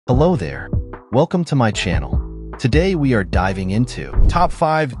Hello there. Welcome to my channel. Today we are diving into Top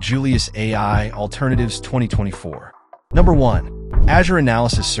 5 Julius AI Alternatives 2024. Number 1. Azure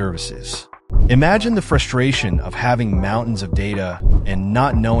Analysis Services. Imagine the frustration of having mountains of data and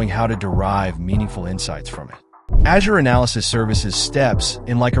not knowing how to derive meaningful insights from it. Azure Analysis Services steps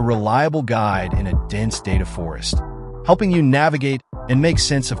in like a reliable guide in a dense data forest, helping you navigate and make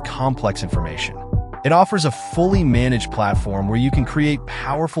sense of complex information. It offers a fully managed platform where you can create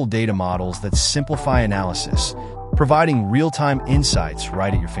powerful data models that simplify analysis, providing real-time insights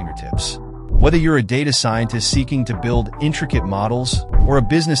right at your fingertips. Whether you're a data scientist seeking to build intricate models or a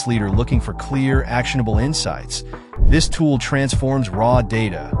business leader looking for clear, actionable insights, this tool transforms raw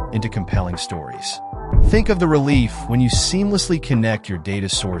data into compelling stories. Think of the relief when you seamlessly connect your data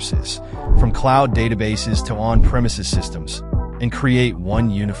sources, from cloud databases to on-premises systems, and create one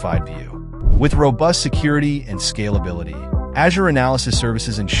unified view. With robust security and scalability, Azure Analysis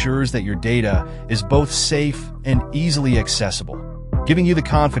Services ensures that your data is both safe and easily accessible, giving you the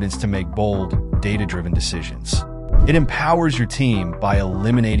confidence to make bold, data-driven decisions. It empowers your team by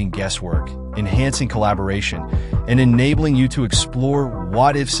eliminating guesswork, enhancing collaboration, and enabling you to explore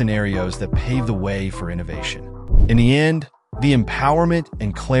what-if scenarios that pave the way for innovation. In the end, the empowerment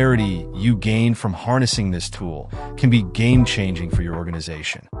and clarity you gain from harnessing this tool can be game-changing for your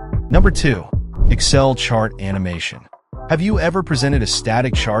organization. Number 2. Excel Chart Animation. Have you ever presented a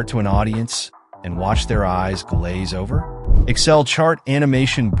static chart to an audience and watched their eyes glaze over? Excel Chart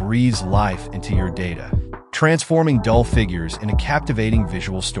Animation breathes life into your data, transforming dull figures into captivating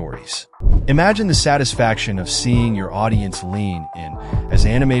visual stories. Imagine the satisfaction of seeing your audience lean in as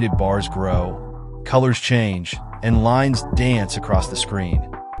animated bars grow, colors change, and lines dance across the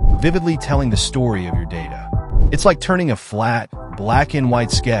screen, vividly telling the story of your data. It's like turning a flat, black and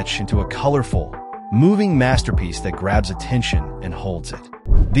white sketch into a colorful, moving masterpiece that grabs attention and holds it.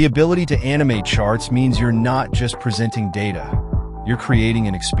 The ability to animate charts means you're not just presenting data, you're creating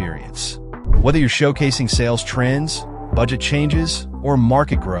an experience. Whether you're showcasing sales trends, budget changes, or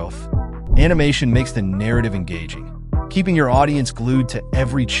market growth, animation makes the narrative engaging, keeping your audience glued to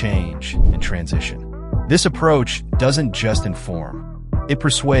every change and transition. This approach doesn't just inform, it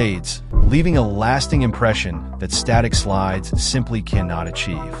persuades, leaving a lasting impression that static slides simply cannot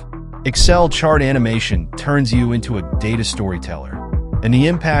achieve. Excel Chart Animation turns you into a data storyteller, and the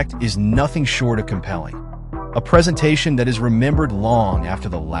impact is nothing short of compelling. A presentation that is remembered long after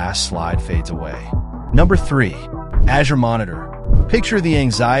the last slide fades away. Number 3. Azure Monitor. Picture the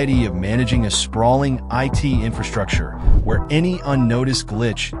anxiety of managing a sprawling IT infrastructure where any unnoticed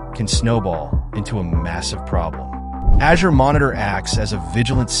glitch can snowball into a massive problem. Azure Monitor acts as a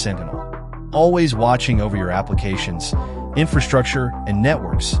vigilant sentinel, always watching over your applications, infrastructure, and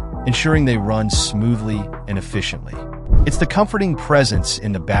networks, ensuring they run smoothly and efficiently. It's the comforting presence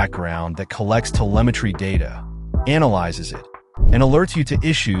in the background that collects telemetry data, analyzes it, and alerts you to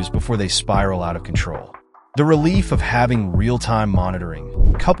issues before they spiral out of control. The relief of having real-time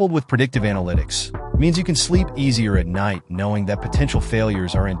monitoring, coupled with predictive analytics, means you can sleep easier at night knowing that potential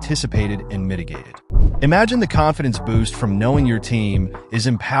failures are anticipated and mitigated. Imagine the confidence boost from knowing your team is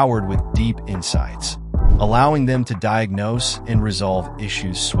empowered with deep insights, allowing them to diagnose and resolve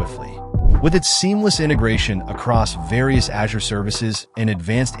issues swiftly. With its seamless integration across various Azure services and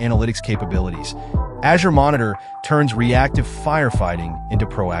advanced analytics capabilities, Azure Monitor turns reactive firefighting into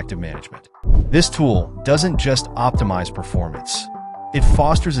proactive management. This tool doesn't just optimize performance. It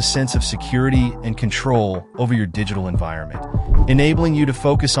fosters a sense of security and control over your digital environment, enabling you to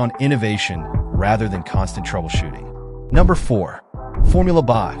focus on innovation rather than constant troubleshooting. Number 4. Formula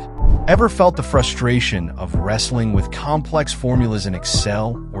Bot. Ever felt the frustration of wrestling with complex formulas in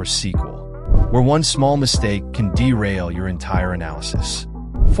Excel or SQL, where one small mistake can derail your entire analysis?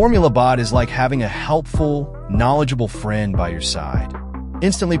 Formula Bot is like having a helpful, knowledgeable friend by your side,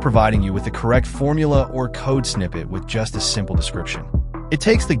 instantly providing you with the correct formula or code snippet with just a simple description. It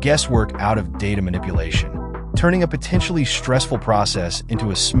takes the guesswork out of data manipulation, turning a potentially stressful process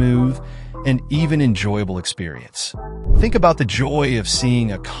into a smooth and even enjoyable experience. Think about the joy of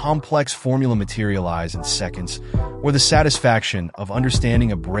seeing a complex formula materialize in seconds, or the satisfaction of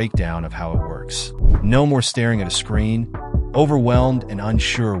understanding a breakdown of how it works. No more staring at a screen, overwhelmed and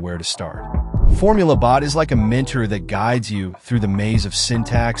unsure where to start. Formula Bot is like a mentor that guides you through the maze of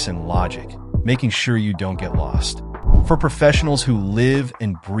syntax and logic, making sure you don't get lost. For professionals who live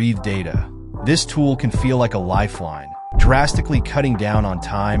and breathe data, this tool can feel like a lifeline, drastically cutting down on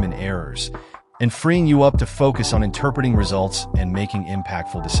time and errors, and freeing you up to focus on interpreting results and making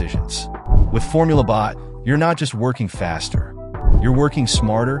impactful decisions. With Formula Bot, you're not just working faster, you're working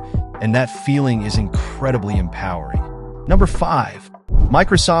smarter, and that feeling is incredibly empowering. Number 5.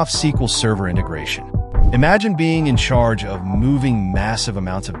 Microsoft SQL Server integration. Imagine being in charge of moving massive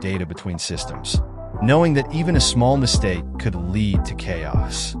amounts of data between systems, knowing that even a small mistake could lead to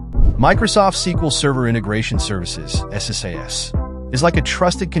chaos. Microsoft SQL Server Integration Services, SSAS, is like a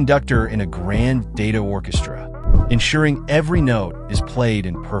trusted conductor in a grand data orchestra, ensuring every note is played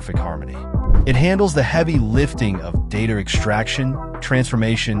in perfect harmony. It handles the heavy lifting of data extraction,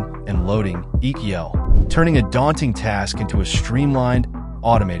 transformation, and loading, ETL, turning a daunting task into a streamlined,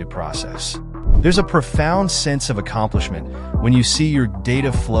 automated process. There's a profound sense of accomplishment when you see your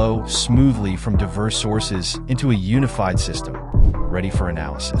data flow smoothly from diverse sources into a unified system, ready for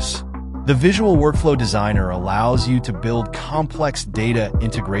analysis. The Visual Workflow Designer allows you to build complex data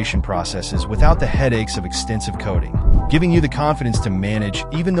integration processes without the headaches of extensive coding, giving you the confidence to manage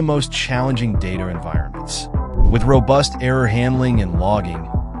even the most challenging data environments. With robust error handling and logging,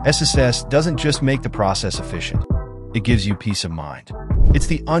 SSS doesn't just make the process efficient, it gives you peace of mind. It's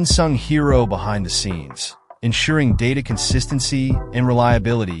the unsung hero behind the scenes, ensuring data consistency and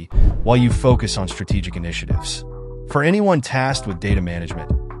reliability while you focus on strategic initiatives. For anyone tasked with data management,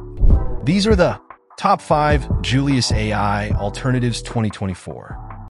 these are the top 5 Julius AI Alternatives 2024.